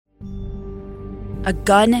a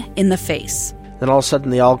gun in the face. Then all of a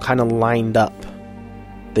sudden, they all kind of lined up.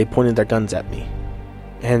 They pointed their guns at me.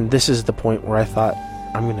 And this is the point where I thought,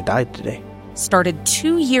 I'm going to die today. Started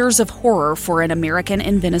 2 years of horror for an American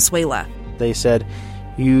in Venezuela. They said,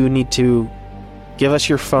 you need to give us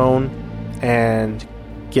your phone and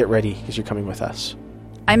get ready because you're coming with us.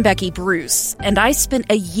 I'm Becky Bruce, and I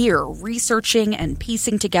spent a year researching and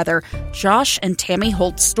piecing together Josh and Tammy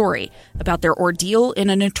Holt's story about their ordeal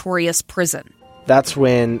in a notorious prison. That's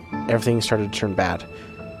when everything started to turn bad.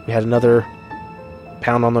 We had another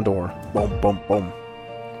pound on the door. Boom, boom, boom.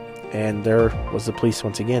 And there was the police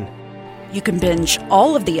once again. You can binge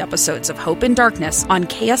all of the episodes of Hope in Darkness on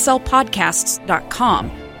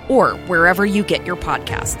kslpodcasts.com or wherever you get your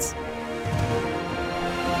podcasts.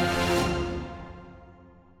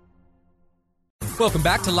 Welcome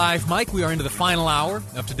back to Live Mike. We are into the final hour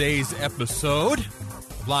of today's episode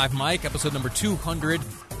of Live Mike, episode number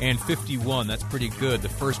 251. That's pretty good, the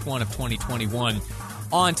first one of 2021.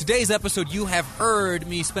 On today's episode, you have heard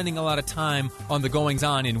me spending a lot of time on the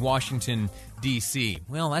goings-on in Washington, D.C.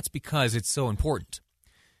 Well, that's because it's so important.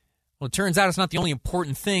 Well, it turns out it's not the only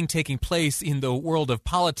important thing taking place in the world of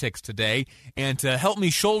politics today. And to help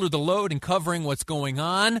me shoulder the load in covering what's going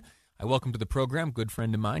on, I welcome to the program a good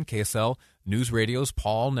friend of mine, KSL News Radio's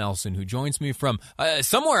Paul Nelson, who joins me from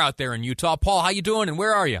somewhere out there in Utah. Paul, how you doing and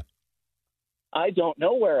where are you? I don't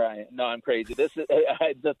know where I am. No, I'm crazy. This is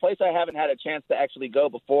the place I haven't had a chance to actually go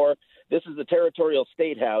before. This is the Territorial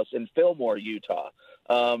State House in Fillmore, Utah.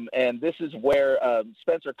 And this is where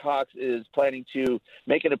Spencer Cox is planning to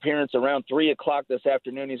make an appearance around 3 o'clock this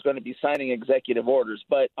afternoon. He's going to be signing executive orders.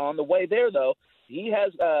 But on the way there, though, he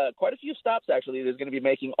has quite a few stops, actually, that he's going to be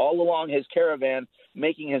making all along his caravan,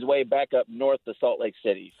 making his way back up north to Salt Lake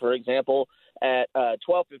City. For example, at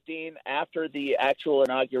 12:15, after the actual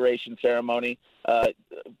inauguration ceremony,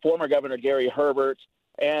 former Governor Gary Herbert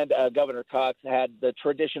and Governor Cox had the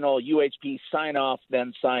traditional UHP sign-off,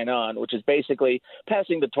 then sign-on, which is basically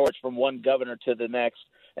passing the torch from one governor to the next.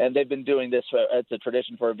 And they've been doing this as a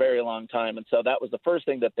tradition for a very long time. And so that was the first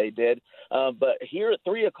thing that they did. But here at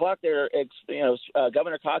 3 o'clock,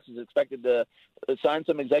 Governor Cox is expected to sign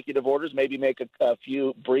some executive orders, maybe make a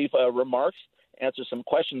few brief remarks, answer some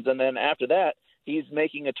questions. And then after that, he's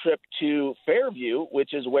making a trip to Fairview,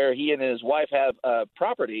 which is where he and his wife have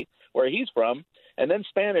property, where he's from, and then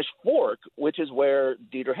Spanish Fork, which is where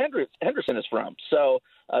Deidre Henderson is from. So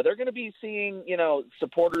they're going to be seeing,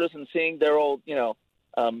 supporters and seeing their old,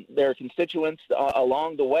 their constituents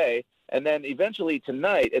along the way. And then eventually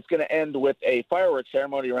tonight, it's going to end with a fireworks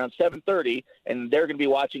ceremony around 7:30, and they're going to be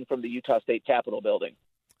watching from the Utah State Capitol building.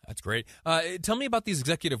 That's great. Tell me about these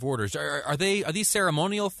executive orders. Are these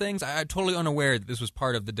ceremonial things? I'm totally unaware that this was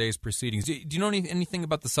part of the day's proceedings. Do you know anything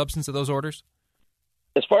about the substance of those orders?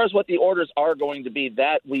 As far as what the orders are going to be,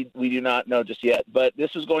 that we do not know just yet. But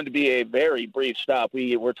this is going to be a very brief stop.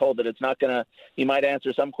 We're told that it's not going to – he might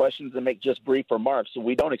answer some questions and make just brief remarks. So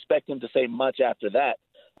we don't expect him to say much after that.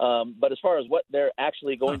 But as far as what they're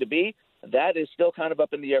actually going to be, that is still kind of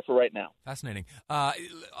up in the air for right now. Fascinating. A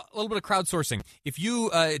little bit of crowdsourcing. If you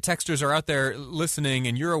texters are out there listening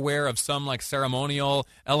and you're aware of some like ceremonial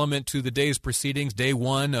element to the day's proceedings, day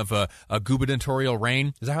one of a gubernatorial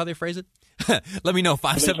reign, is that how they phrase it? Let me know.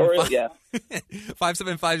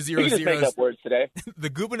 575-00. You can just make up words today. The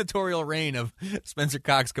gubernatorial reign of Spencer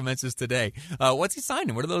Cox commences today. What's he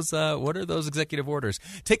signing? What are those executive orders?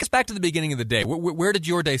 Take us back to the beginning of the day. Where did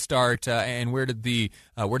your day start, and where did the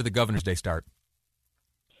governor's day start?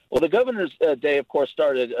 Well, the governor's day, of course,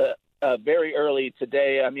 started very early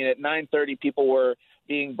today. I mean, at 9:30, people were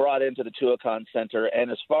being brought into the Tuacahn Center, and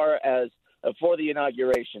as far as for the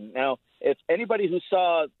inauguration. Now, if anybody who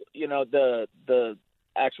saw, the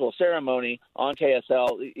actual ceremony on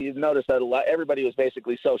KSL, you've noticed that everybody was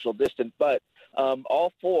basically social distant, but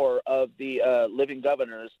all four of the living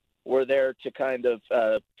governors were there to kind of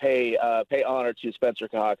pay honor to Spencer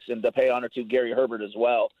Cox and to pay honor to Gary Herbert as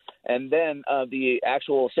well. And then the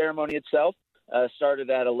actual ceremony itself started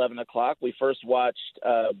at 11 o'clock. We first watched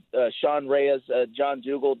Sean Reyes, John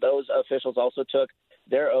Dougal. Those officials also took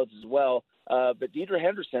their oaths as well. But Deidre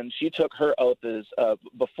Henderson, she took her oath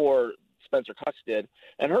before Spencer Cox did,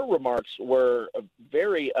 and her remarks were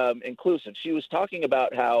very inclusive. She was talking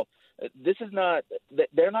about how this is not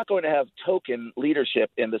 – they're not going to have token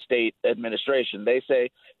leadership in the state administration. They say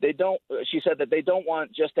they don't – she said that they don't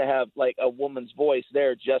want just to have like a woman's voice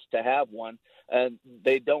there just to have one, and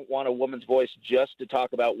they don't want a woman's voice just to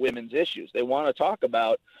talk about women's issues. They want to talk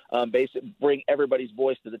about bring everybody's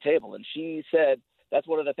voice to the table. And she said – that's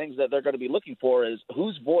one of the things that they're going to be looking for is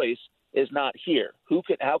whose voice is not here.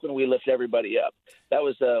 How can we lift everybody up? That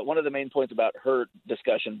was one of the main points about her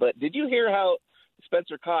discussion. But did you hear how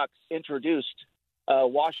Spencer Cox introduced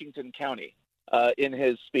Washington County in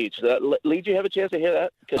his speech? Lee, do you have a chance to hear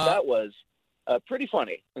that? Because that was pretty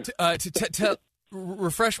funny.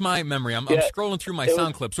 Refresh my memory. I'm scrolling through my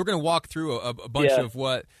sound clips. We're going to walk through a bunch of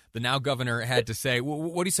what the now governor had to say.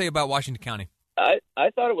 What do you say about Washington County? I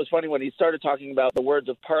thought it was funny when he started talking about the words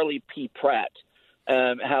of Parley P. Pratt,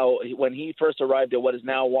 how when he first arrived at what is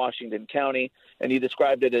now Washington County, and he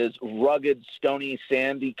described it as rugged, stony,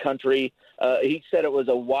 sandy country. He said it was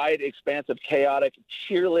a wide expanse of chaotic,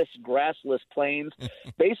 cheerless, grassless plains.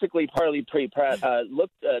 Basically, Parley P. Pratt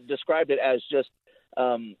described it as just,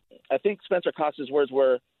 I think Spencer Cox's words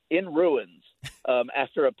were, in ruins.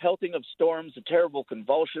 After a pelting of storms, terrible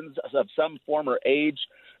convulsions of some former age.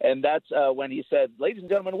 And that's when he said, ladies and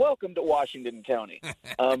gentlemen, welcome to Washington County.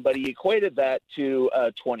 But he equated that to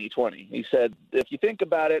 2020. He said, if you think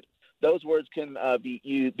about it, those words can be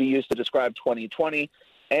used to describe 2020.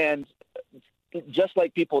 And just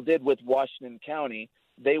like people did with Washington County,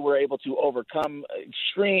 they were able to overcome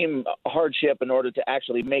extreme hardship in order to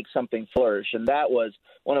actually make something flourish. And that was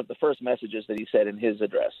one of the first messages that he said in his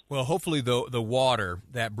address. Well, hopefully the water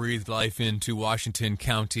that breathed life into Washington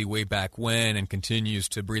County way back when and continues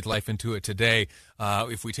to breathe life into it today,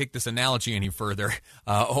 if we take this analogy any further,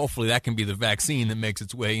 hopefully that can be the vaccine that makes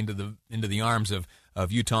its way into the arms of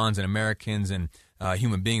Utahns and Americans and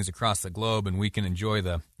human beings across the globe, and we can enjoy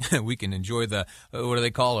the what do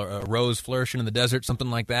they call a rose flourishing in the desert,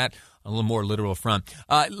 something like that, on a little more literal front.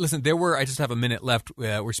 Listen, I just have a minute left.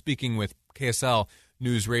 We're speaking with KSL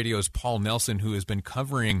News Radio's Paul Nelson, who has been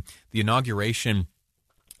covering the inauguration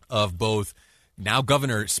of both now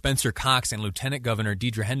Governor Spencer Cox and Lieutenant Governor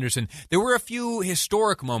Deidre Henderson. There were a few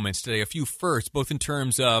historic moments today, a few firsts, both in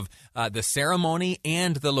terms of the ceremony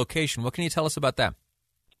and the location. What can you tell us about that?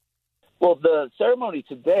 Well, the ceremony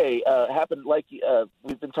today happened like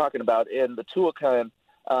we've been talking about in the Tuacan,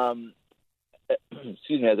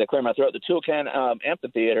 excuse me, as I clear my throat, the Tuacan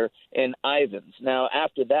Amphitheater in Ivins. Now,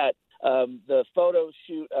 after that, the photo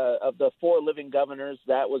shoot of the 4 living governors,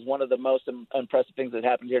 that was one of the most impressive things that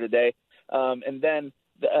happened here today. And then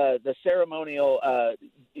the ceremonial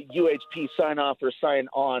UHP sign-off or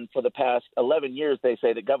sign-on for the past 11 years, they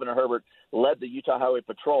say that Governor Herbert led the Utah Highway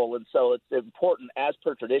Patrol. And so it's important, as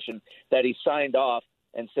per tradition, that he signed off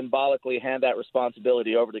and symbolically hand that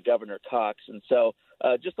responsibility over to Governor Cox. And so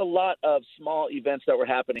just a lot of small events that were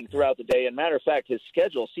happening throughout the day. And matter of fact, his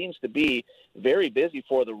schedule seems to be very busy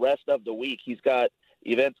for the rest of the week. He's got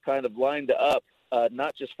events kind of lined up,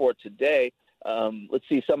 not just for today. Let's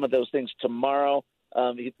see some of those things tomorrow.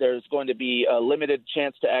 There's going to be a limited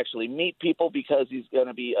chance to actually meet people because he's going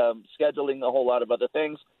to be scheduling a whole lot of other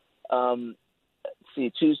things.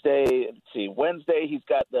 Wednesday, he's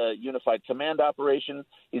got the Unified Command Operation.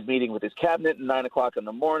 He's meeting with his cabinet at 9 o'clock in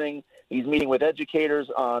the morning. He's meeting with educators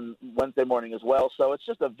on Wednesday morning as well. So it's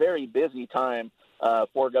just a very busy time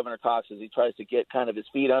for Governor Cox as he tries to get kind of his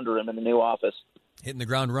feet under him in the new office. Hitting the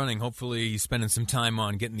ground running. Hopefully he's spending some time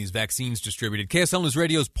on getting these vaccines distributed. KSL News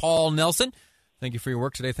Radio's Paul Nelson. Thank you for your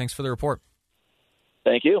work today. Thanks for the report.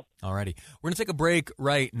 Thank you. All righty. We're going to take a break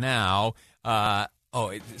right now.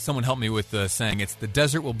 Someone helped me with the saying, it's the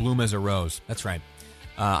desert will bloom as a rose. That's right.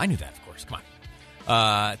 I knew that, of course. Come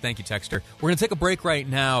on. Thank you, Texter. We're going to take a break right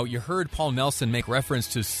now. You heard Paul Nelson make reference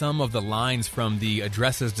to some of the lines from the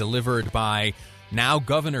addresses delivered by now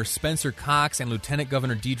Governor Spencer Cox and Lieutenant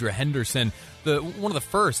Governor Deidre Henderson. One of the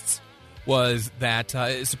firsts was that,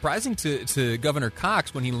 surprising to Governor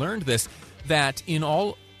Cox when he learned this, that in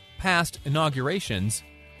all past inaugurations,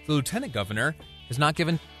 the lieutenant governor has not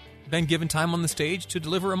been given time on the stage to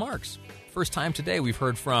deliver remarks. First time today we've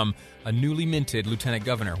heard from a newly minted lieutenant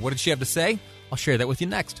governor. What did she have to say? I'll share that with you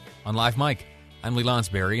next on Live Mike. I'm Lee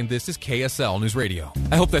Lonsberry, and this is KSL News Radio.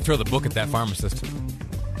 I hope they throw the book at that pharmacist.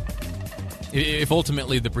 If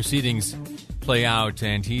ultimately the proceedings play out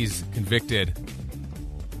and he's convicted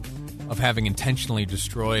of having intentionally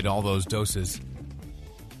destroyed all those doses,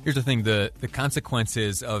 here's the thing, the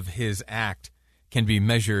consequences of his act can be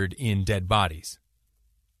measured in dead bodies.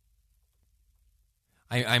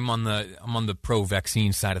 I'm on the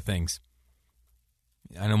pro-vaccine side of things.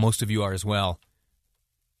 I know most of you are as well.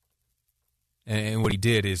 And what he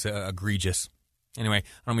did is egregious. Anyway,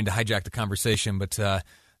 I don't mean to hijack the conversation, but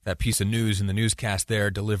that piece of news in the newscast there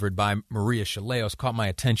delivered by Maria Chaleos caught my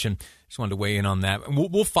attention. Just wanted to weigh in on that. And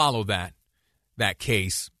we'll follow that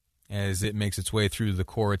case as it makes its way through the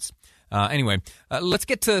courts. Anyway, let's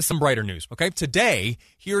get to some brighter news, okay? Today,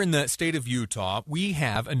 here in the state of Utah, we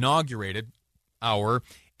have inaugurated our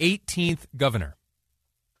 18th governor.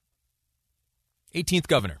 18th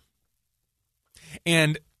governor.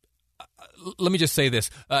 And let me just say this.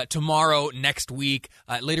 Tomorrow, next week,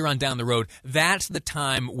 later on down the road, that's the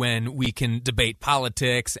time when we can debate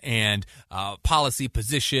politics and policy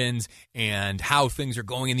positions and how things are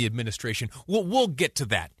going in the administration. We'll get to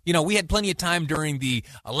that. You know, we had plenty of time during the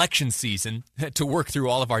election season to work through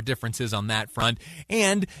all of our differences on that front.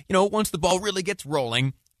 And, you know, once the ball really gets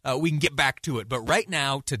rolling, we can get back to it. But right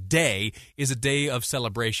now, today, is a day of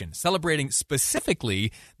celebration, celebrating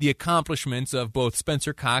specifically the accomplishments of both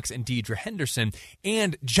Spencer Cox and Deidre Henderson,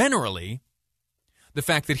 and generally, the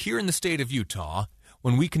fact that here in the state of Utah,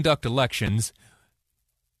 when we conduct elections,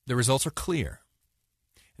 the results are clear,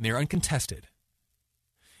 and they're uncontested.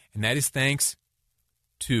 And that is thanks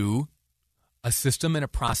to a system and a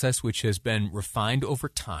process which has been refined over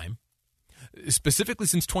time, specifically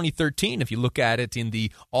since 2013, if you look at it in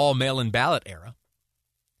the all mail-in ballot era.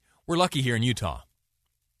 We're lucky here in Utah.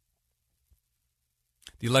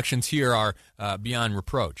 The elections here are beyond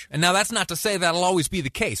reproach. And now that's not to say that'll always be the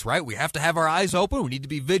case, right? We have to have our eyes open. We need to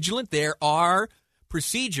be vigilant. There are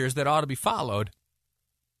procedures that ought to be followed.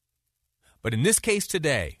 But in this case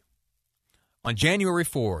today, on January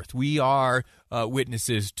 4th, we are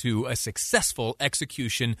witnesses to a successful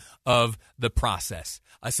execution of the process,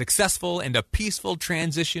 a successful and a peaceful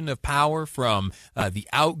transition of power from the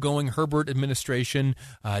outgoing Herbert administration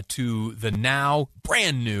to the now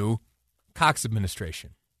brand new Cox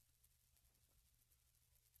administration.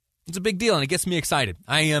 It's a big deal, and it gets me excited.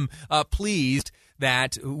 I am pleased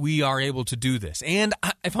that we are able to do this. And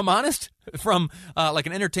if I'm honest, from like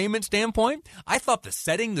an entertainment standpoint, I thought the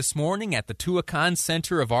setting this morning at the Tuacahn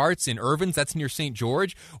Center of Arts in Irvins, that's near St.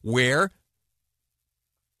 George, where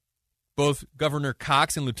both Governor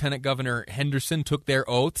Cox and Lieutenant Governor Henderson took their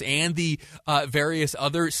oaths, and the various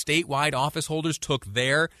other statewide office holders took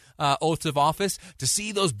their oaths of office, to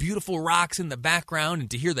see those beautiful rocks in the background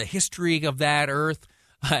and to hear the history of that earth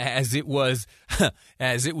as it was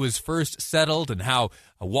first settled, and how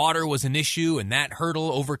water was an issue and that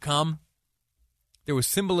hurdle overcome. There was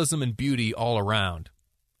symbolism and beauty all around.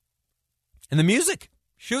 And the music,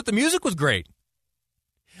 the music was great.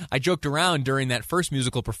 I joked around during that first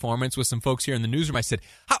musical performance with some folks here in the newsroom. I said,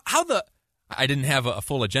 I didn't have a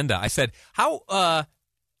full agenda. I said, how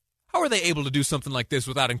are they able to do something like this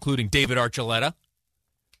without including David Archuleta?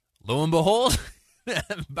 Lo and behold,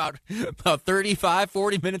 about 35,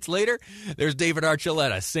 40 minutes later, there's David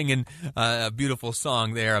Archuleta singing a beautiful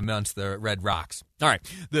song there amongst the red rocks. All right,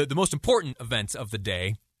 the most important events of the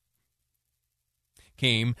day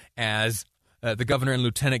came as the governor and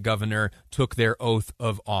lieutenant governor took their oath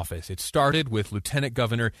of office. It started with Lieutenant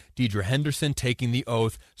Governor Deidre Henderson taking the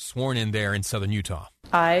oath, sworn in there in southern Utah.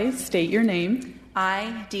 I state your name.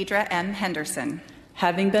 I, Deidre M. Henderson.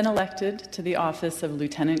 Having been elected to the office of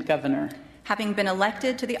Lieutenant Governor. Having been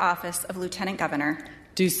elected to the office of Lieutenant Governor.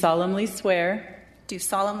 Do solemnly swear. Do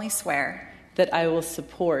solemnly swear. That I will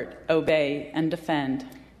support, obey, and defend.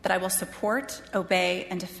 That I will support, obey,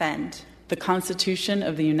 and defend. The Constitution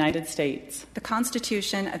of the United States. The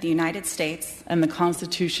Constitution of the United States. And the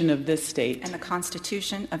Constitution of this state. And the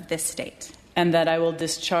Constitution of this state. And that I will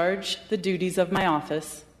discharge the duties of my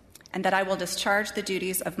office. And that I will discharge the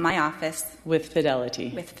duties of my office. With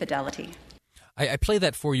fidelity. With fidelity. I play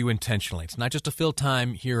that for you intentionally. It's not just to fill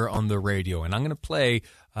time here on the radio. And I'm going to play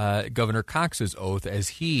Governor Cox's oath as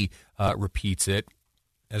he repeats it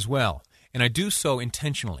as well. And I do so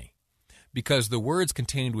intentionally, because the words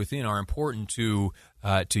contained within are important to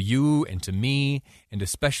you and to me, and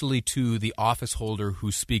especially to the office holder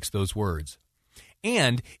who speaks those words.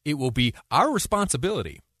 And it will be our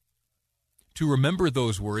responsibility to remember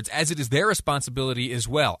those words, as it is their responsibility as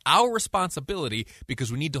well. Our responsibility,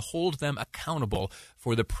 because we need to hold them accountable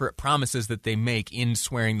for the promises that they make in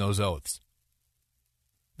swearing those oaths.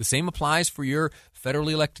 The same applies for your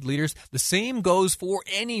federally elected leaders. The same goes for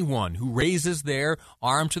anyone who raises their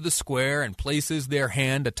arm to the square and places their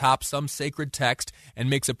hand atop some sacred text and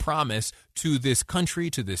makes a promise to this country,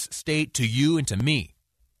 to this state, to you, and to me.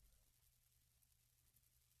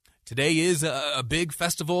 Today is a big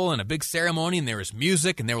festival and a big ceremony, and there is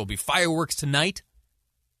music, and there will be fireworks tonight.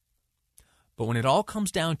 But when it all comes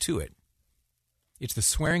down to it, it's the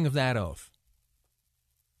swearing of that oath.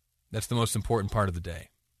 That's the most important part of the day.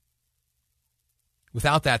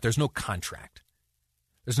 Without that, there's no contract.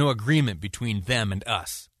 There's no agreement between them and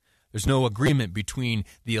us. There's no agreement between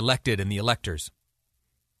the elected and the electors.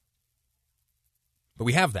 But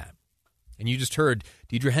we have that. And you just heard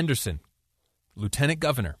Deidre Henderson, Lieutenant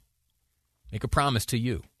Governor, make a promise to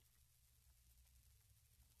you.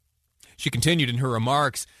 She continued in her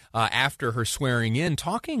remarks after her swearing in,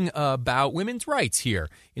 talking about women's rights here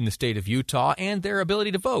in the state of Utah and their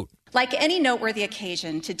ability to vote. Like any noteworthy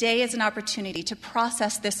occasion, today is an opportunity to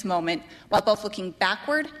process this moment while both looking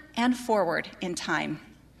backward and forward in time.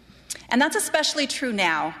 And that's especially true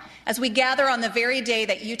now, as we gather on the very day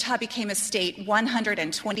that Utah became a state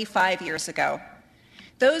 125 years ago.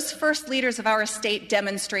 Those first leaders of our state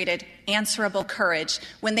demonstrated answerable courage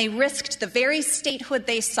when they risked the very statehood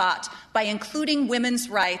they sought by including women's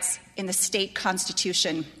rights in the state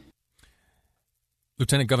constitution.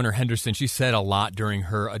 Lieutenant Governor Henderson, she said a lot during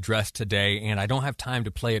her address today, and I don't have time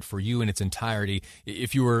to play it for you in its entirety.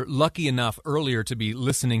 If you were lucky enough earlier to be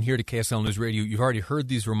listening here to KSL News Radio, you've already heard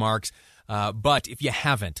these remarks. But if you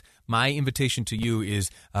haven't, my invitation to you is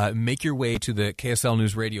make your way to the KSL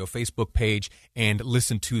News Radio Facebook page and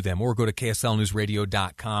listen to them, or go to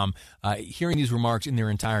kslnewsradio.com. Hearing these remarks in their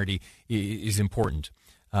entirety is important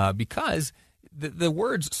because the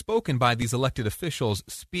words spoken by these elected officials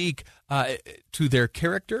speak to their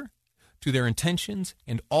character, to their intentions,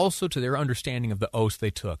 and also to their understanding of the oaths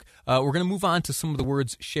they took. We're going to move on to some of the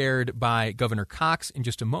words shared by Governor Cox in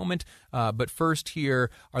just a moment, but first here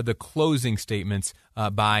are the closing statements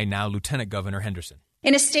by now Lieutenant Governor Henderson.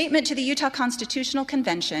 In a statement to the Utah Constitutional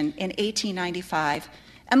Convention in 1895,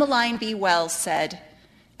 Emmeline B. Wells said,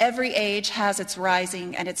 "Every age has its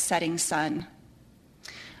rising and its setting sun."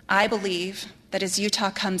 I believe that as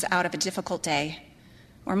Utah comes out of a difficult day,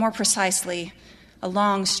 or more precisely, a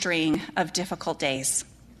long string of difficult days,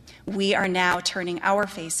 we are now turning our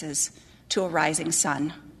faces to a rising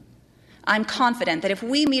sun. I'm confident that if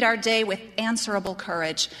we meet our day with answerable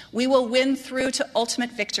courage, we will win through to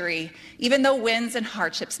ultimate victory, even though winds and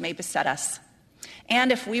hardships may beset us.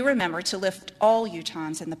 And if we remember to lift all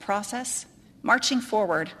Utahns in the process, marching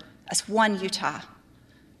forward as one Utah,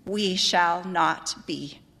 we shall not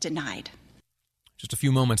be denied. Just a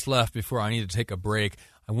few moments left before I need to take a break.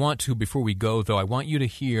 Before we go, though, I want you to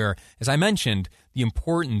hear, as I mentioned, the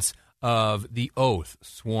importance of the oath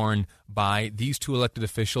sworn by these two elected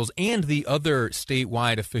officials and the other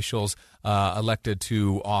statewide officials elected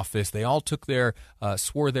to office. They all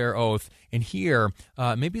swore their oath. And here,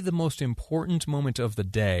 maybe the most important moment of the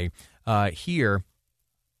day, here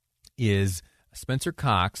is Spencer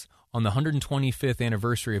Cox on the 125th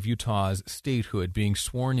anniversary of Utah's statehood being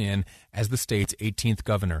sworn in as the state's 18th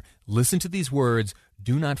governor. Listen to these words.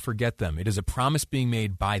 Do not forget them. It is a promise being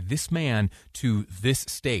made by this man to this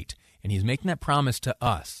state, and he's making that promise to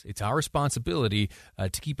us. It's our responsibility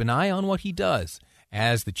to keep an eye on what he does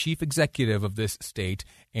as the chief executive of this state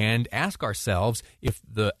and ask ourselves if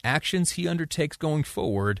the actions he undertakes going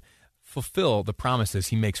forward fulfill the promises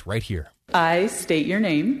he makes right here. I state your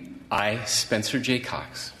name. I, Spencer J.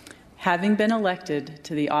 Cox. Having been elected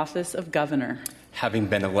to the office of governor. Having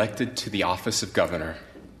been elected to the office of governor.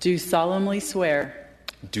 Do solemnly swear.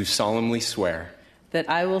 Do solemnly swear. That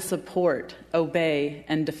I will support, obey,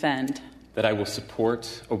 and defend. That I will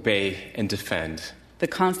support, obey, and defend. The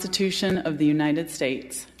Constitution of the United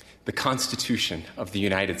States. The Constitution of the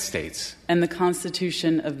United States. And the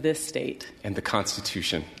Constitution of this state. And the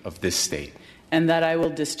Constitution of this state. And that I will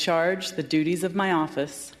discharge the duties of my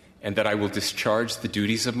office. And that I will discharge the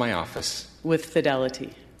duties of my office. With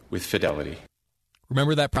fidelity. With fidelity.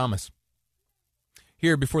 Remember that promise.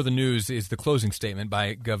 Here before the news is the closing statement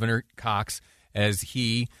by Governor Cox as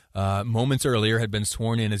he, moments earlier, had been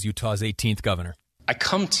sworn in as Utah's 18th governor. I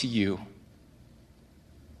come to you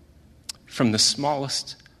from the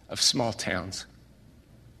smallest of small towns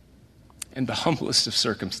and the humblest of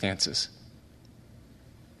circumstances.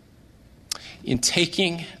 In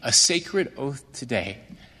taking a sacred oath today,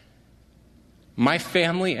 my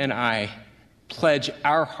family and I pledge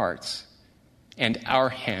our hearts and our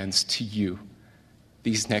hands to you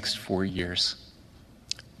these next 4 years.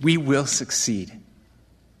 We will succeed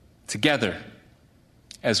together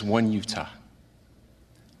as one Utah.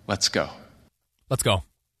 Let's go. Let's go.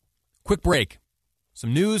 Quick break.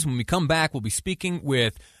 Some news. When we come back, we'll be speaking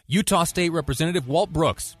with Utah State Representative Walt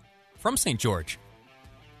Brooks from St. George.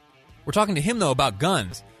 We're talking to him, though, about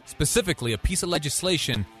guns, specifically a piece of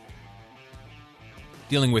legislation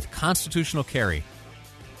dealing with constitutional carry.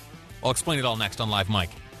 I'll explain it all next on Live Mike.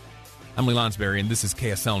 I'm Lee Lonsberry, and this is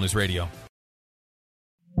KSL News Radio.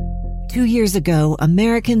 2 years ago,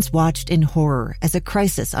 Americans watched in horror as a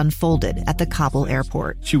crisis unfolded at the Kabul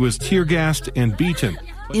airport. She was tear-gassed and beaten.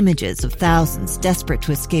 Images of thousands desperate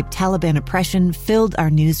to escape Taliban oppression filled our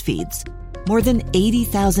news feeds. More than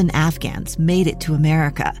 80,000 Afghans made it to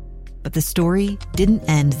America. But the story didn't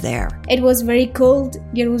end there. It was very cold.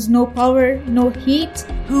 There was no power, no heat.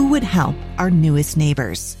 Who would help our newest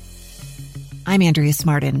neighbors? I'm Andrea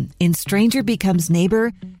Smartin. In Stranger Becomes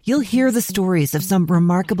Neighbor, you'll hear the stories of some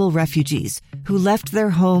remarkable refugees who left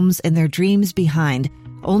their homes and their dreams behind,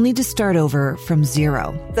 only to start over from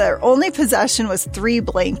zero. Their only possession was 3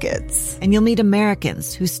 blankets. And you'll meet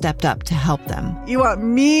Americans who stepped up to help them. You want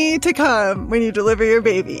me to come when you deliver your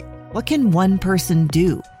baby. What can one person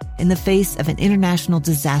do in the face of an international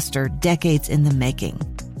disaster decades in the making?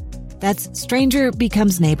 That's Stranger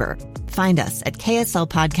Becomes Neighbor. Find us at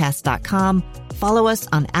kslpodcast.com. Follow us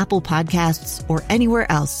on Apple Podcasts or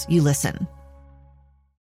anywhere else you listen.